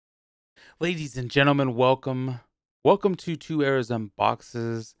Ladies and gentlemen, welcome. Welcome to Two Eras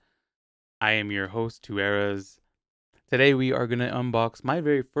Unboxes. I am your host, Two Eras. Today we are going to unbox my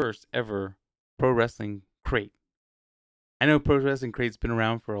very first ever pro wrestling crate. I know pro wrestling crate's been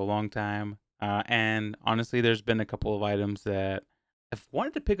around for a long time, and honestly, there's been a couple of items that I've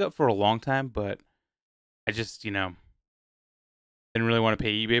wanted to pick up for a long time, but I just, didn't really want to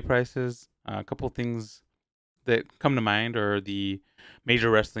pay eBay prices. A couple of things that come to mind are the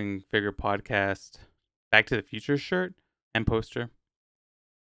Major Wrestling Figure Podcast Back to the Future shirt and poster.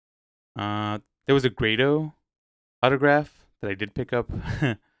 There was a Grado autograph that I did pick up.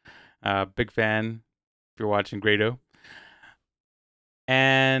 Big fan if you're watching Grado.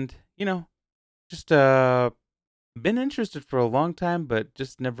 And, just been interested for a long time, but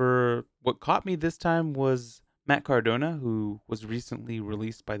just never. What caught me this time was Matt Cardona, who was recently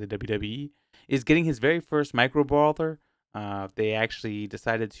released by the WWE, is getting his very first micro brawler. They actually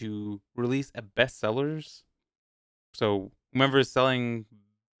decided to release a bestsellers. So whomever is selling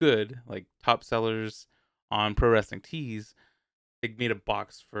good, like top sellers on Pro Wrestling Tees, they made a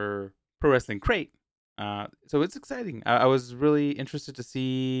box for Pro Wrestling Crate. So it's exciting. I was really interested to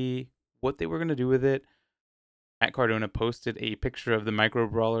see what they were going to do with it. Matt Cardona posted a picture of the micro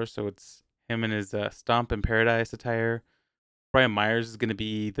brawler, so it's him in his Stomp in Paradise attire. Brian Myers is going to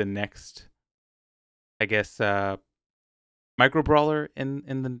be the next, I guess, micro brawler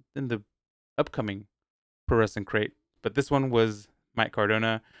in the upcoming Pro Wrestling Crate. But this one was Matt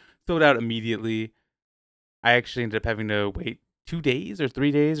Cardona, sold out immediately. I actually ended up having to wait 2 days or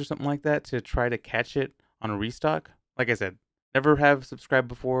 3 days or something like that to try to catch it on a restock. Like I said, never have subscribed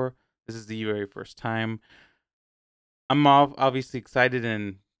before. This is the very first time. I'm obviously excited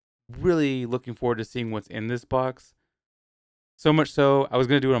and really looking forward to seeing what's in this box. So much so, I was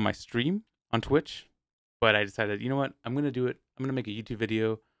going to do it on my stream on Twitch, but I decided, you know what? I'm going to do it. I'm going to make a YouTube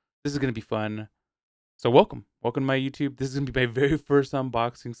video. This is going to be fun. So welcome. Welcome to my YouTube. This is going to be my very first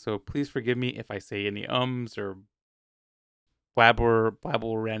unboxing, so please forgive me if I say any ums or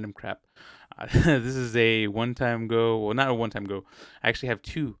blabble random crap. This is a one-time go. Well, not a one-time go. I actually have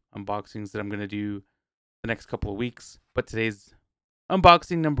two unboxings that I'm going to do the next couple of weeks, but today's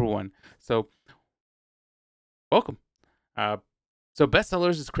unboxing number one. So, welcome. Uh, so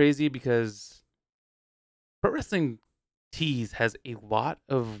bestsellers is crazy because Pro Wrestling Tees has a lot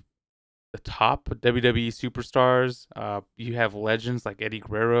of the top WWE superstars. You have legends like Eddie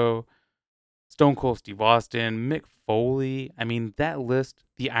Guerrero, Stone Cold Steve Austin, Mick Foley. I mean, that list,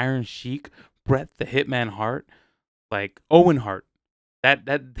 the Iron Sheik, Bret the Hitman Hart, like Owen Hart. That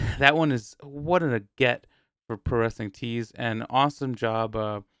that one is what a get for Pro Wrestling Tees, and awesome job.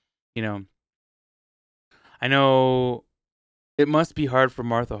 You know, I know it must be hard for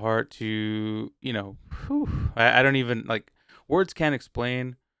Martha Hart to, I don't even like words can't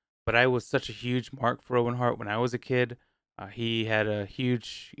explain, but I was such a huge mark for Owen Hart when I was a kid. He had a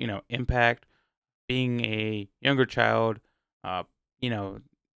huge, impact being a younger child. Uh, you know,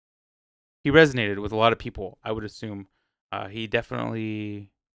 he resonated with a lot of people, I would assume. He definitely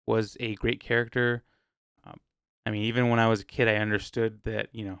was a great character. Um, I mean, even when I was a kid, I understood that,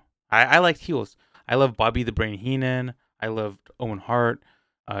 I liked heels. I loved Bobby the Brain Heenan. I loved Owen Hart,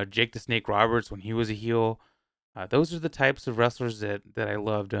 Jake the Snake Roberts when he was a heel. Those are the types of wrestlers that I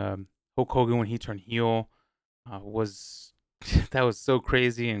loved. Hulk Hogan when he turned heel was that was so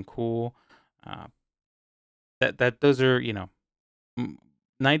crazy and cool. Uh, that those are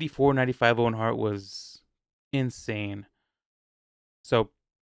 94, 95 Owen Hart was insane. So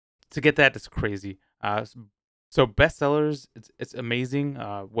to get that is crazy. So bestsellers, it's amazing.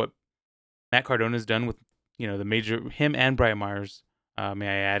 What Matt Cardona's done with the major him and Brian Myers, may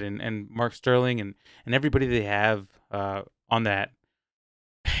I add, and Mark Sterling and everybody they have on that.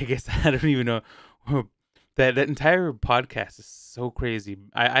 I guess I don't even know. That entire podcast is so crazy.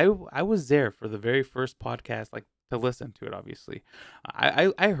 I was there for the very first podcast, like to listen to it. Obviously,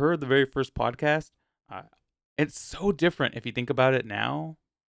 I heard the very first podcast. Uh, it's so different if you think about it now,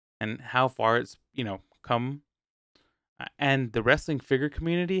 and how far it's come. And the wrestling figure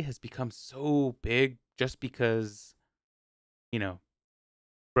community has become so big just because you know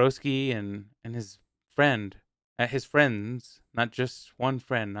Broski and his friends, not just one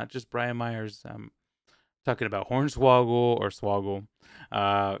friend, not just Brian Myers. Talking about Hornswoggle or Swoggle,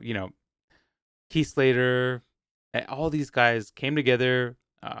 you know, Keith Slater, all these guys came together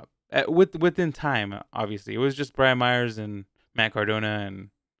within time. Obviously, it was just Brian Myers and Matt Cardona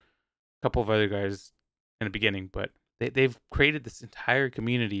and a couple of other guys in the beginning, but they've created this entire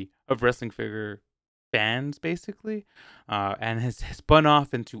community of wrestling figure fans, basically, and has spun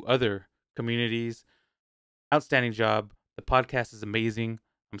off into other communities. Outstanding job. The podcast is amazing.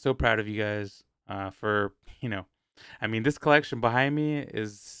 I'm so proud of you guys for, I mean, this collection behind me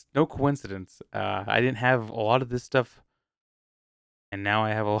is no coincidence. I didn't have a lot of this stuff, and now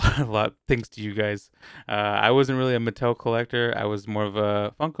I have a lot thanks to you guys. I wasn't really a Mattel collector. I was more of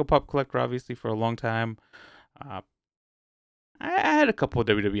a Funko Pop collector, obviously, for a long time. Uh, I had a couple of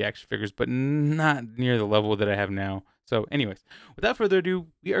WWE action figures, but not near the level that I have now. So, anyways, without further ado,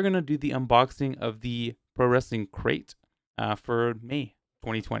 we are gonna do the unboxing of the Pro Wrestling Crate for May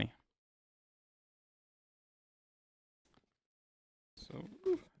 2020. So,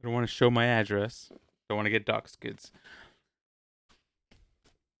 I don't want to show my address. Don't want to get doxed, kids.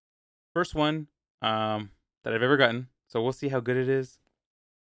 First one that I've ever gotten. So we'll see how good it is.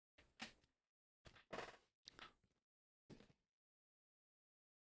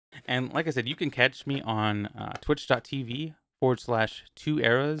 And like I said, you can catch me on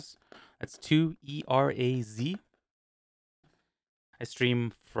twitch.tv/2eras. That's 2ERAZ. I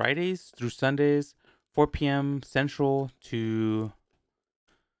stream Fridays through Sundays, 4 p.m. Central to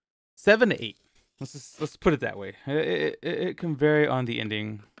 7 to 8. Let's put it that way. It can vary on the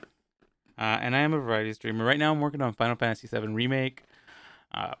ending. And I am a variety streamer. Right now I'm working on Final Fantasy VII Remake.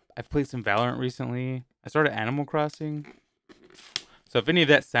 I've played some Valorant recently. I started Animal Crossing. So if any of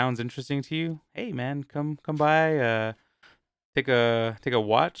that sounds interesting to you, hey man, come by, take a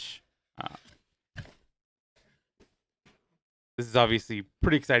watch. Uh, this is obviously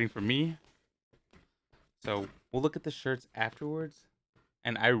pretty exciting for me. So we'll look at the shirts afterwards.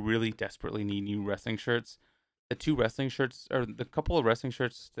 And I really desperately need new wrestling shirts. The two wrestling shirts, or the couple of wrestling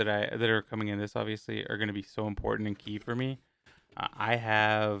shirts that are coming in this, obviously, are going to be so important and key for me. I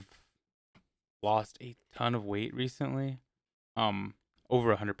have lost a ton of weight recently, over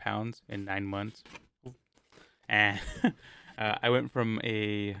 100 pounds in 9 months, and I went from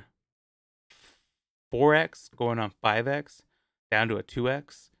a 4x going on 5x down to a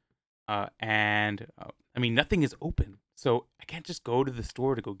 2x, and I mean nothing is open, so I can't just go to the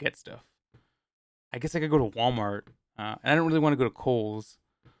store to go get stuff. I guess I could go to Walmart, and I don't really want to go to Kohl's.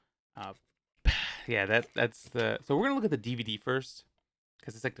 Uh, yeah, that's the. So we're gonna look at the DVD first,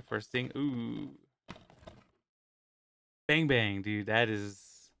 because it's like the first thing. Ooh, Bang Bang, dude, that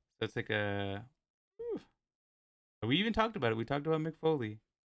is. That's like a. We even talked about it. We talked about Mick Foley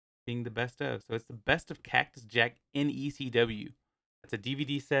being the best of. So it's the best of Cactus Jack in ECW. That's a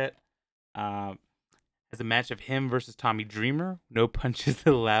DVD set. Um, has a match of him versus Tommy Dreamer. No punches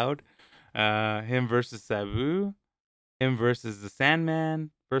allowed. Him versus Sabu. Him versus the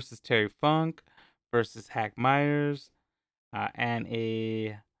Sandman. Versus Terry Funk. Versus Hack Myers. And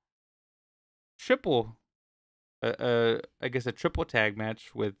a triple. I guess a triple tag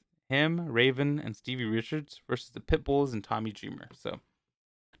match with him, Raven, and Stevie Richards versus the Pitbulls and Tommy Dreamer. So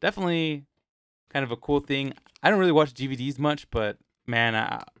definitely kind of a cool thing. I don't really watch DVDs much, but man,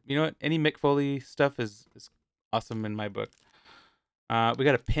 you know what? Any Mick Foley stuff is awesome in my book. We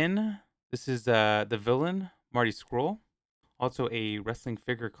got a pin. This is the villain, Marty Scurll. Also a wrestling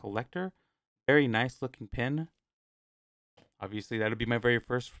figure collector. Very nice looking pin. Obviously, that'll be my very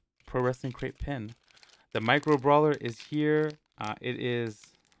first Pro Wrestling Crate pin. The Micro Brawler is here. It is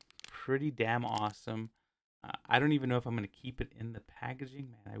pretty damn awesome. I don't even know if I'm going to keep it in the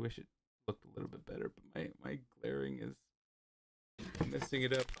packaging. Man, I wish it looked a little bit better, but my glaring is messing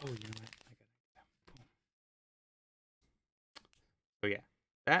it up. Oh, you know what? I got it. So yeah,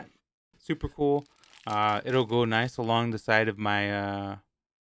 that super cool. It'll go nice along the side of my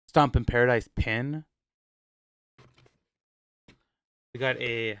Stomp in Paradise pin. We got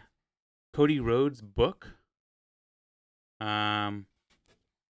a Cody Rhodes book. Looks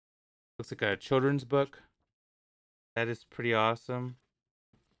like a children's book. That is pretty awesome.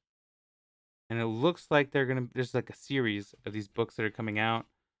 And it looks like there's like a series of these books that are coming out.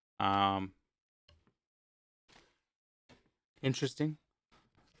 Um, Interesting.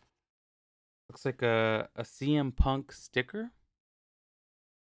 Looks like a CM Punk sticker.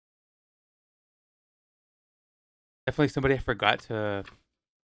 Definitely somebody I forgot to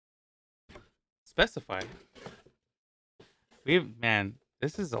specify. Man,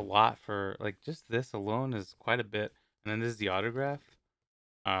 this is a lot for like just this alone is quite a bit. And then this is the autograph.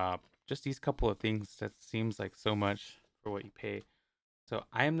 Uh, just these couple of things that seems like so much for what you pay. So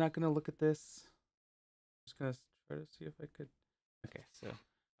I am not gonna look at this. I'm just gonna try to see if I could. Okay, so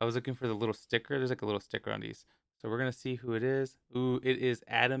I was looking for the little sticker. There's like a little sticker on these. So we're gonna see who it is. Ooh, it is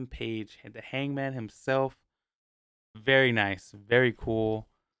Adam Page, the Hangman himself. Very nice, very cool.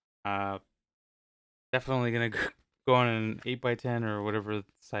 Uh, Definitely gonna go on an 8x10 or whatever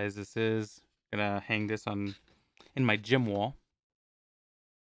size this is. Gonna hang this on in my gym wall.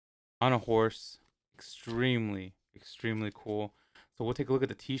 On a horse, extremely cool. So we'll take a look at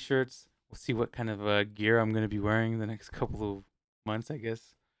the t-shirts. We'll see what kind of gear I'm going to be wearing the next couple of months, I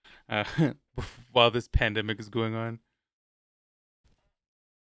guess, uh, while this pandemic is going on.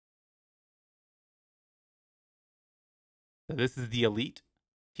 So this is the Elite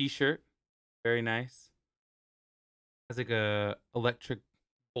t-shirt. Very nice. Has like a electric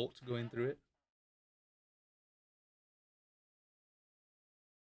bolt going through it.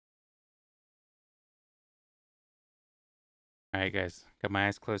 All right, guys. Got my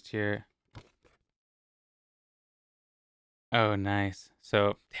eyes closed here. Oh, nice.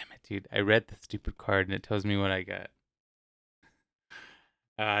 So, damn it, dude. I read the stupid card and it tells me what I got.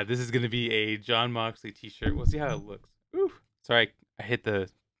 This is gonna be a Jon Moxley t-shirt. We'll see how it looks. Ooh. Sorry, I hit the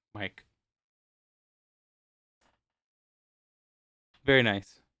mic. Very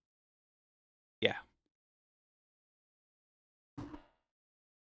nice. Yeah.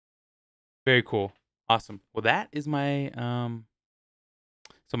 Very cool. Awesome. Well, that is my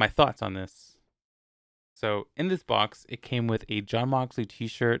thoughts on this. So in this box, it came with a Jon Moxley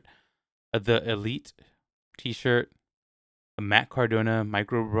t-shirt, the Elite t-shirt, a Matt Cardona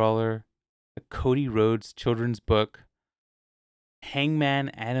micro brawler, a Cody Rhodes children's book, Hangman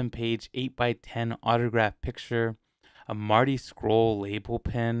Adam Page 8x10 autograph picture, a Marty Scroll label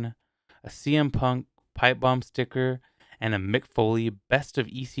pin, a CM Punk pipe bomb sticker, and a Mick Foley Best of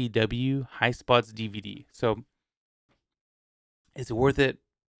ECW High Spots DVD. So is it worth it?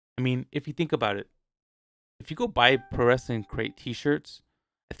 I mean, if you think about it, if you go buy Pro Wrestling Crate t-shirts,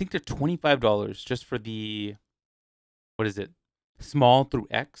 I think they're $25 just for the, what is it? Small through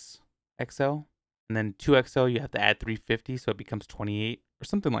XL, and then 2XL you have to add 350, so it becomes 28 or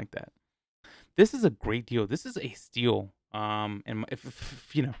something like that. This is a great deal. This is a steal. And if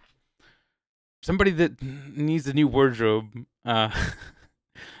you know, somebody that needs a new wardrobe,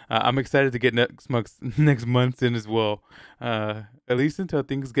 I'm excited to get next month's in as well. At least until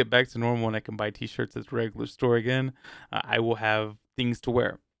things get back to normal and I can buy t-shirts at the regular store again, I will have things to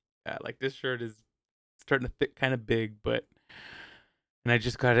wear. Like this shirt is starting to fit kind of big, and I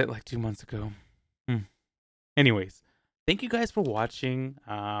just got it like 2 months ago. Anyways, thank you guys for watching.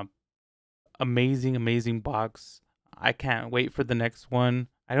 Amazing box. I can't wait for the next one.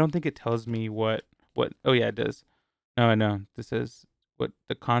 I don't think it tells me what. Oh yeah, it does. No, I know. This says what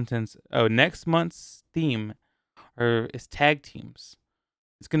the contents. Oh, next month's theme is tag teams.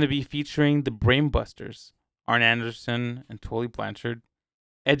 It's going to be featuring the Brainbusters, Arn Anderson and Tully Blanchard,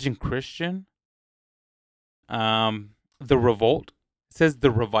 Edge and Christian, the Revolt. It says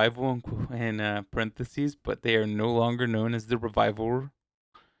the Revival in parentheses, but they are no longer known as the Revival.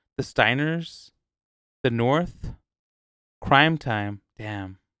 The Steiners, the North, Crime Time.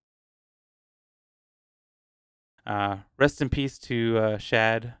 Damn. Rest in peace to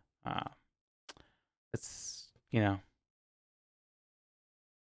Shad. It's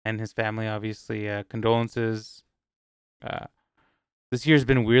and his family, obviously. Condolences. This year's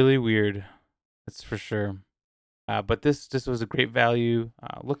been really weird. That's for sure. But this was a great value.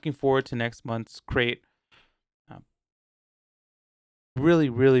 Looking forward to next month's crate. Really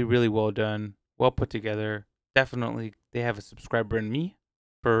well done. Well put together. Definitely, they have a subscriber in me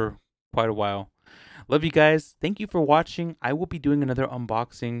for quite a while. Love you guys. Thank you for watching. I will be doing another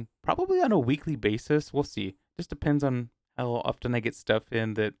unboxing probably on a weekly basis. We'll see. Just depends on how often I get stuff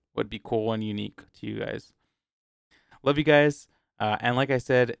in that would be cool and unique to you guys. Love you guys. And like I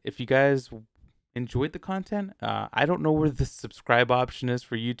said, if you guys enjoyed the content, I don't know where the subscribe option is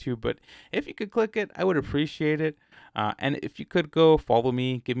for YouTube, but if you could click it, I would appreciate it. And if you could go follow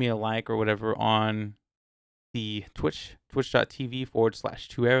me, give me a like or whatever on the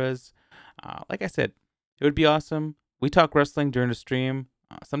twitch.tv/2eras. Like I said, it would be awesome. We talk wrestling during the stream.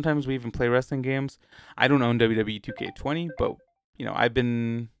 Sometimes we even play wrestling games. I don't own WWE 2K20, but I've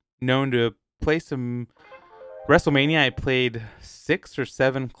been known to play some WrestleMania. I played 6 or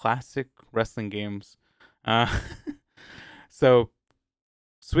 7 classic wrestling games. So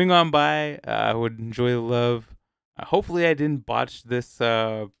swing on by. I would enjoy the love. Hopefully, I didn't botch this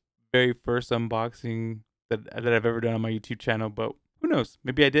very first unboxing that I've ever done on my YouTube channel, but who knows?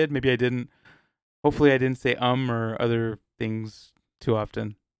 Maybe I did, maybe I didn't. Hopefully I didn't say or other things too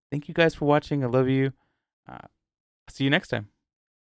often. Thank you guys for watching. I love you. See you next time.